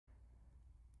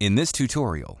In this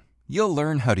tutorial, you'll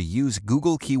learn how to use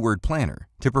Google Keyword Planner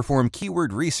to perform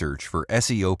keyword research for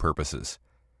SEO purposes.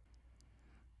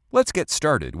 Let's get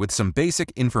started with some basic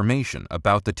information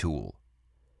about the tool.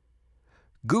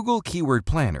 Google Keyword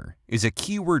Planner is a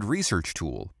keyword research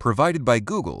tool provided by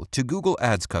Google to Google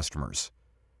Ads customers.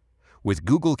 With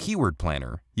Google Keyword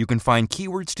Planner, you can find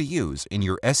keywords to use in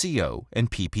your SEO and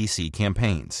PPC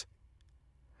campaigns.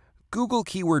 Google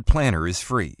Keyword Planner is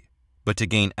free, but to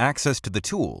gain access to the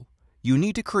tool, you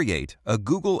need to create a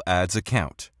Google Ads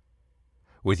account.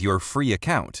 With your free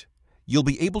account, you'll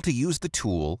be able to use the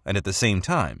tool, and at the same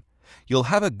time, you'll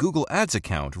have a Google Ads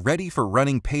account ready for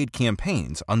running paid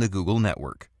campaigns on the Google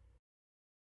network.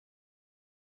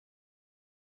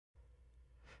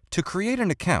 To create an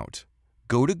account,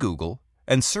 go to Google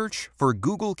and search for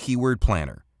Google Keyword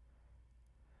Planner.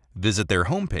 Visit their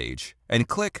homepage and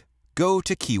click Go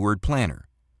to Keyword Planner.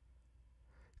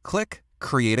 Click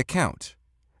Create Account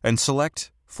and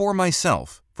select For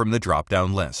Myself from the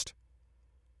drop-down list.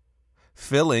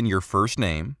 Fill in your first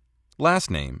name,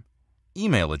 last name,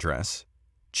 email address,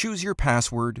 choose your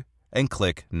password, and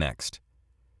click Next.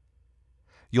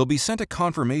 You'll be sent a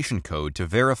confirmation code to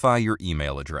verify your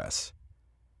email address.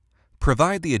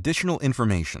 Provide the additional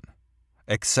information,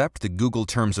 accept the Google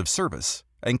Terms of Service,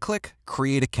 and click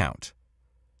Create Account.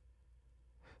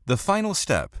 The final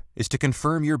step is to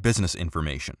confirm your business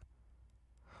information.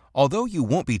 Although you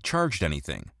won't be charged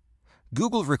anything,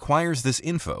 Google requires this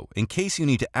info in case you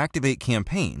need to activate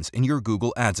campaigns in your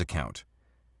Google Ads account.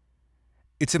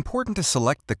 It's important to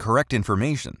select the correct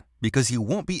information because you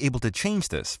won't be able to change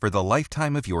this for the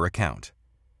lifetime of your account.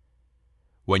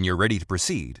 When you're ready to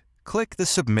proceed, click the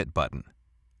Submit button.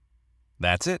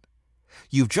 That's it.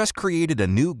 You've just created a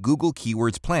new Google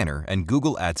Keywords Planner and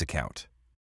Google Ads account.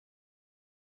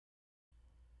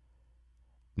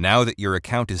 Now that your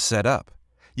account is set up,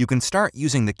 you can start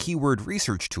using the keyword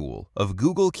research tool of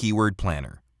Google Keyword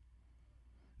Planner.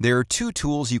 There are two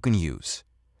tools you can use: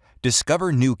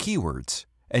 Discover New Keywords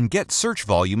and Get Search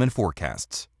Volume and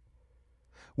Forecasts.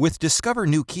 With Discover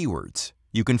New Keywords,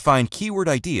 you can find keyword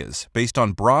ideas based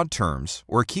on broad terms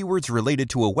or keywords related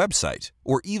to a website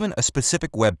or even a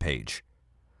specific web page.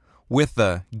 With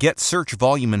the Get Search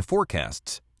Volume and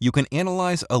Forecasts, you can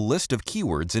analyze a list of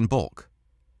keywords in bulk.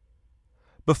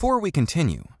 Before we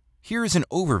continue, here is an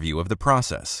overview of the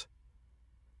process.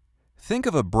 Think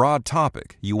of a broad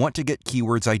topic you want to get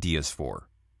keywords ideas for.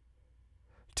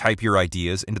 Type your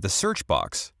ideas into the search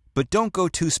box, but don't go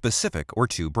too specific or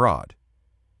too broad.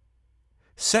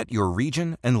 Set your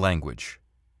region and language.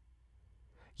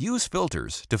 Use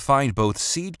filters to find both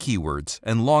seed keywords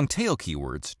and long-tail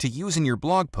keywords to use in your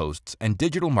blog posts and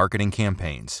digital marketing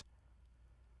campaigns.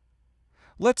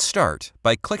 Let's start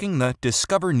by clicking the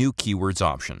Discover New Keywords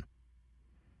option.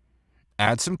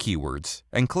 Add some keywords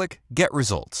and click Get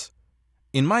Results.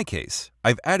 In my case,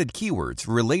 I've added keywords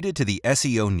related to the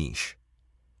SEO niche.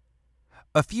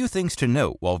 A few things to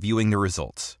note while viewing the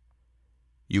results.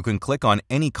 You can click on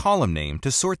any column name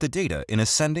to sort the data in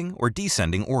ascending or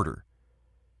descending order.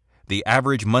 The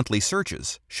average monthly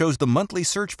searches shows the monthly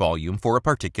search volume for a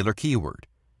particular keyword.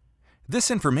 This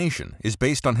information is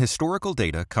based on historical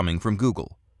data coming from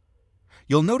Google.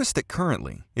 You'll notice that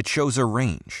currently it shows a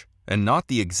range and not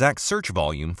the exact search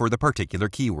volume for the particular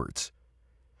keywords.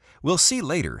 We'll see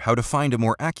later how to find a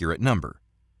more accurate number.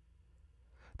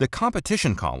 The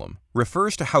competition column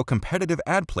refers to how competitive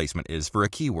ad placement is for a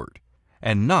keyword,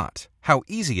 and not how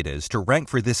easy it is to rank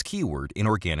for this keyword in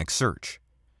organic search.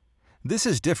 This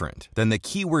is different than the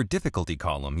keyword difficulty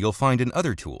column you'll find in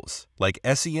other tools like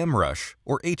SEMrush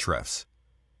or Ahrefs.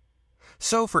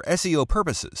 So for SEO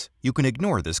purposes, you can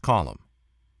ignore this column.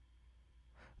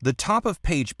 The top of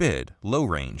page bid, low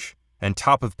range, and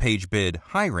top of page bid,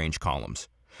 high range columns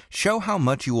show how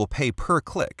much you will pay per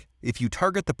click if you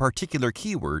target the particular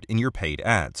keyword in your paid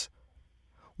ads.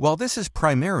 While this is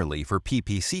primarily for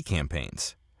PPC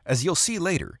campaigns, as you'll see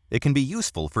later, it can be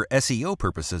useful for SEO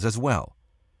purposes as well.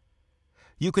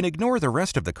 You can ignore the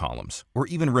rest of the columns or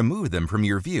even remove them from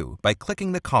your view by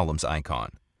clicking the columns icon.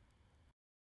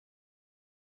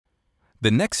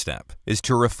 The next step is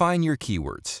to refine your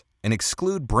keywords and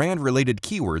exclude brand-related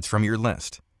keywords from your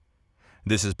list.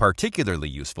 This is particularly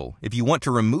useful if you want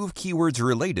to remove keywords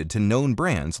related to known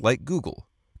brands like Google,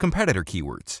 competitor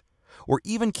keywords, or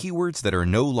even keywords that are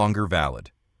no longer valid.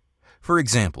 For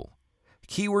example,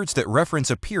 keywords that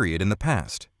reference a period in the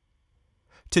past.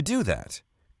 To do that,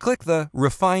 click the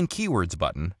Refine Keywords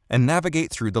button and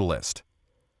navigate through the list.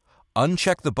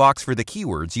 Uncheck the box for the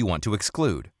keywords you want to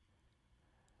exclude.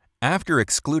 After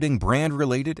excluding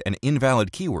brand-related and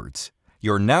invalid keywords,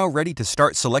 you're now ready to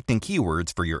start selecting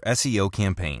keywords for your SEO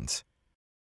campaigns.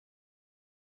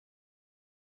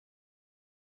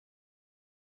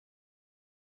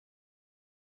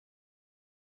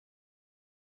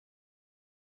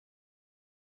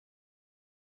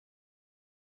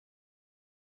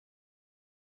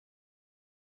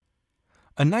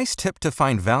 A nice tip to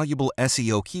find valuable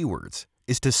SEO keywords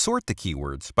is to sort the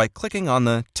keywords by clicking on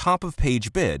the Top of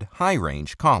Page Bid High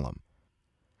Range column.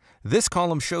 This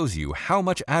column shows you how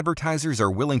much advertisers are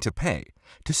willing to pay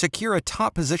to secure a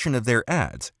top position of their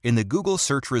ads in the Google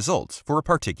search results for a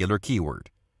particular keyword.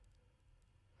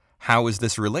 How is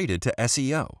this related to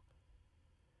SEO?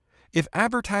 If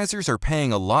advertisers are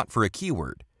paying a lot for a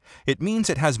keyword, it means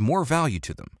it has more value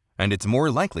to them, and it's more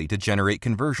likely to generate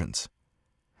conversions.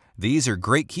 These are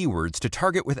great keywords to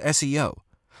target with SEO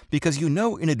because you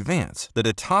know in advance that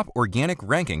a top organic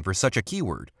ranking for such a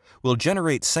keyword will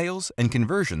generate sales and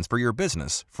conversions for your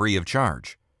business free of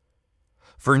charge.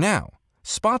 For now,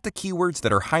 spot the keywords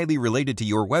that are highly related to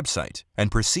your website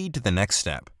and proceed to the next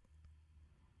step.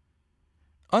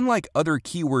 Unlike other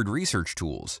keyword research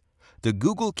tools, the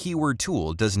Google Keyword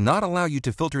Tool does not allow you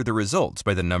to filter the results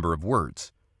by the number of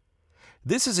words.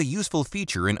 This is a useful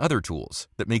feature in other tools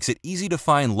that makes it easy to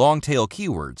find long-tail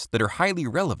keywords that are highly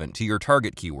relevant to your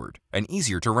target keyword and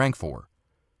easier to rank for.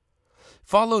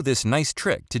 Follow this nice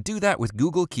trick to do that with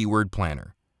Google Keyword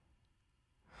Planner.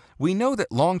 We know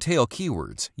that long-tail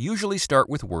keywords usually start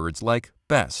with words like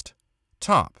best,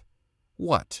 top,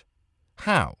 what,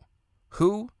 how,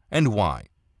 who, and why.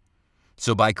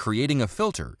 So by creating a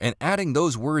filter and adding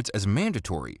those words as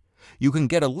mandatory, you can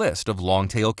get a list of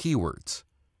long-tail keywords.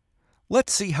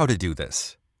 Let's see how to do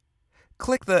this.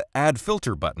 Click the Add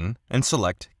Filter button and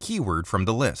select Keyword from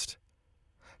the list.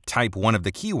 Type one of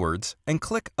the keywords and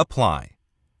click Apply.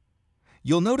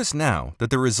 You'll notice now that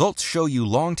the results show you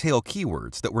long-tail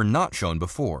keywords that were not shown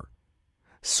before.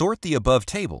 Sort the above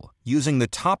table using the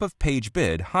Top of Page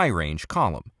Bid High Range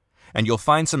column, and you'll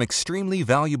find some extremely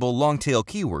valuable long-tail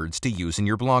keywords to use in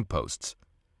your blog posts.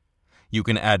 You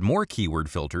can add more keyword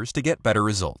filters to get better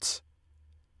results.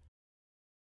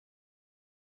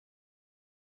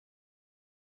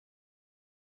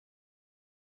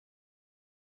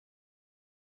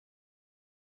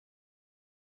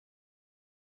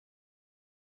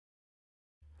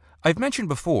 I've mentioned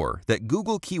before that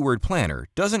Google Keyword Planner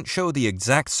doesn't show the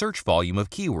exact search volume of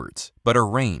keywords, but a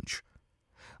range.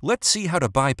 Let's see how to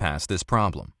bypass this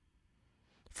problem.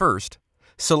 First,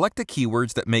 select the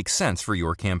keywords that make sense for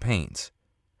your campaigns.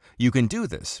 You can do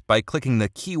this by clicking the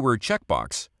Keyword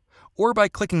checkbox or by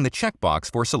clicking the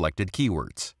checkbox for selected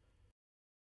keywords.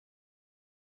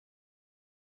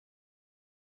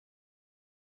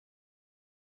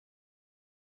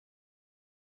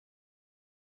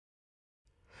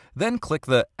 Then click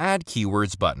the Add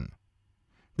Keywords button.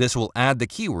 This will add the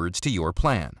keywords to your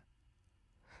plan.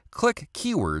 Click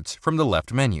Keywords from the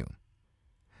left menu.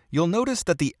 You'll notice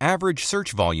that the average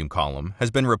search volume column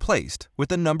has been replaced with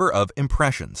the number of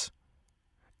impressions.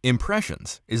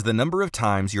 Impressions is the number of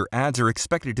times your ads are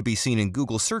expected to be seen in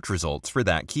Google search results for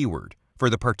that keyword, for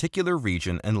the particular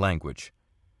region and language.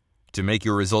 To make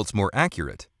your results more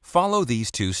accurate, follow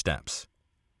these two steps.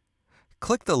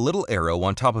 Click the little arrow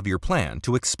on top of your plan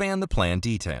to expand the plan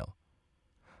detail.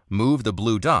 Move the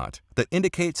blue dot that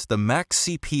indicates the max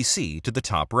CPC to the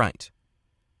top right.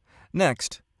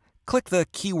 Next, click the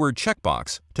Keyword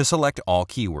checkbox to select all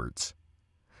keywords.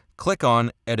 Click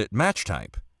on Edit Match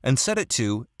Type and set it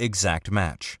to Exact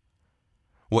Match.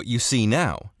 What you see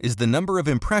now is the number of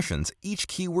impressions each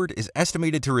keyword is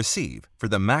estimated to receive for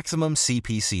the maximum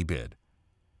CPC bid.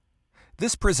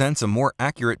 This presents a more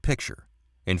accurate picture.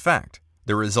 In fact,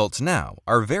 the results now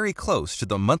are very close to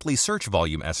the monthly search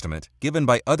volume estimate given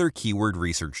by other keyword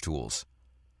research tools.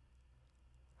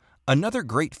 Another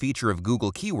great feature of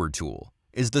Google Keyword Tool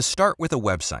is the Start with a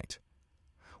Website.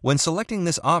 When selecting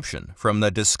this option from the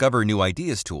Discover New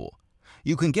Ideas tool,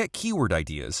 you can get keyword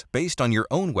ideas based on your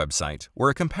own website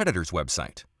or a competitor's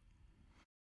website.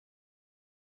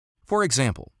 For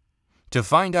example, to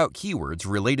find out keywords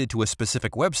related to a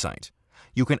specific website,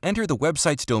 you can enter the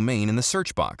website's domain in the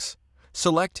search box,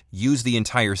 select Use the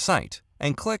entire site,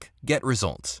 and click Get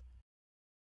Results.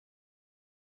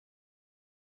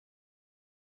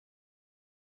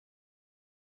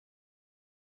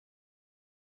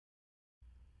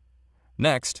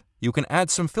 Next, you can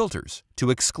add some filters to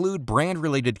exclude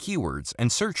brand-related keywords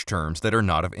and search terms that are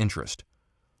not of interest.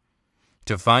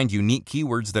 To find unique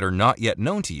keywords that are not yet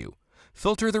known to you,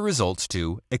 filter the results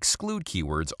to Exclude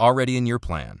keywords already in your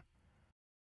plan.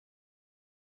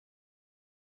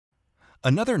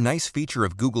 Another nice feature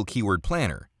of Google Keyword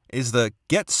Planner is the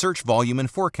Get Search Volume and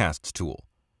Forecasts tool.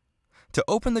 To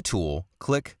open the tool,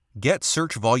 click Get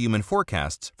Search Volume and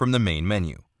Forecasts from the main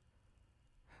menu.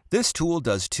 This tool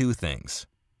does two things.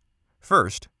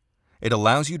 First, it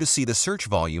allows you to see the search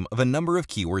volume of a number of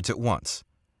keywords at once.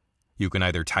 You can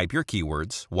either type your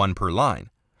keywords, one per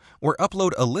line, or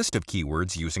upload a list of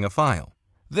keywords using a file.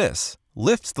 This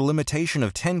lifts the limitation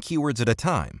of 10 keywords at a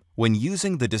time when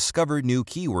using the Discover New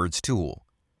Keywords tool.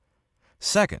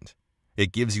 Second,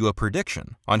 it gives you a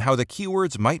prediction on how the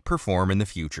keywords might perform in the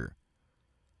future.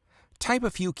 Type a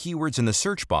few keywords in the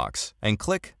search box and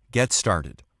click Get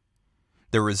Started.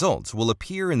 The results will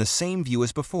appear in the same view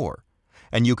as before,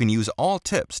 and you can use all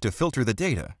tips to filter the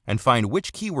data and find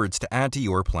which keywords to add to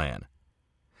your plan.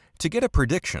 To get a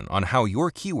prediction on how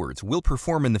your keywords will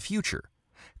perform in the future,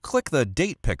 click the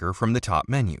Date Picker from the top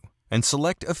menu and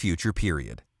select a future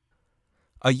period.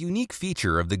 A unique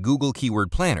feature of the Google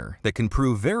Keyword Planner that can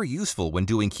prove very useful when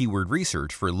doing keyword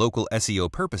research for local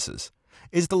SEO purposes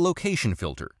is the location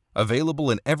filter, available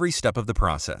in every step of the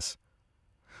process.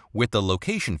 With the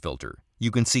location filter, you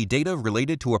can see data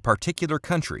related to a particular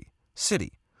country,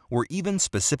 city, or even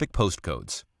specific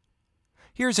postcodes.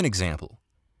 Here's an example.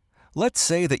 Let's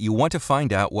say that you want to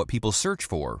find out what people search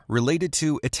for related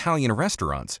to Italian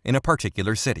restaurants in a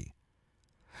particular city.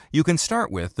 You can start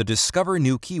with the Discover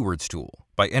New Keywords tool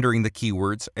by entering the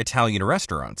keywords Italian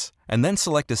restaurants and then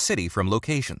select a city from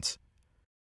locations.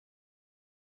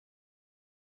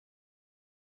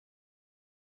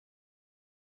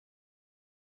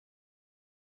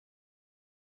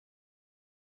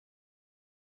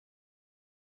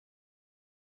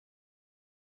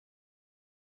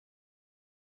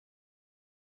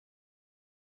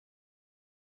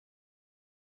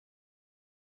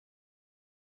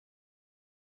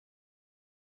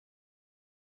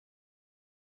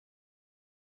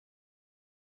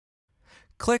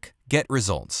 Click Get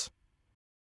Results.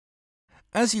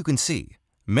 As you can see,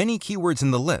 many keywords in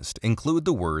the list include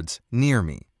the words near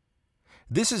me.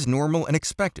 This is normal and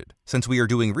expected since we are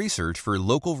doing research for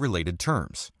local related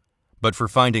terms. But for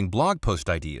finding blog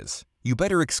post ideas, you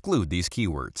better exclude these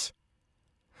keywords.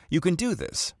 You can do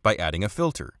this by adding a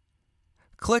filter.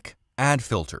 Click Add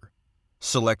Filter.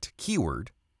 Select Keyword.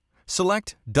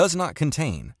 Select Does Not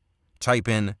Contain. Type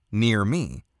in near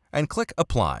me and click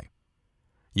Apply.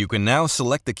 You can now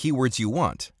select the keywords you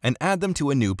want and add them to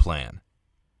a new plan.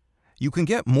 You can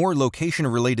get more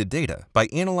location-related data by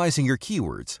analyzing your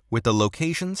keywords with the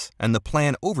Locations and the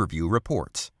Plan Overview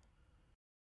reports.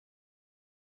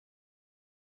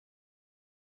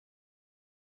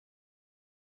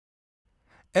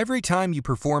 Every time you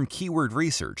perform keyword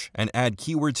research and add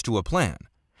keywords to a plan,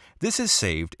 this is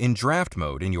saved in draft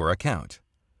mode in your account.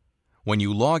 When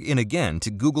you log in again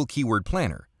to Google Keyword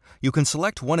Planner, you can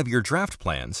select one of your draft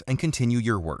plans and continue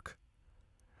your work.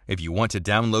 If you want to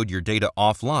download your data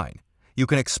offline, you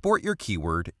can export your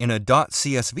keyword in a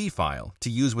 .csv file to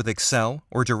use with Excel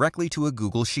or directly to a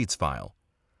Google Sheets file.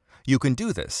 You can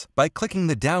do this by clicking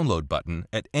the Download button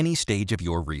at any stage of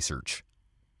your research.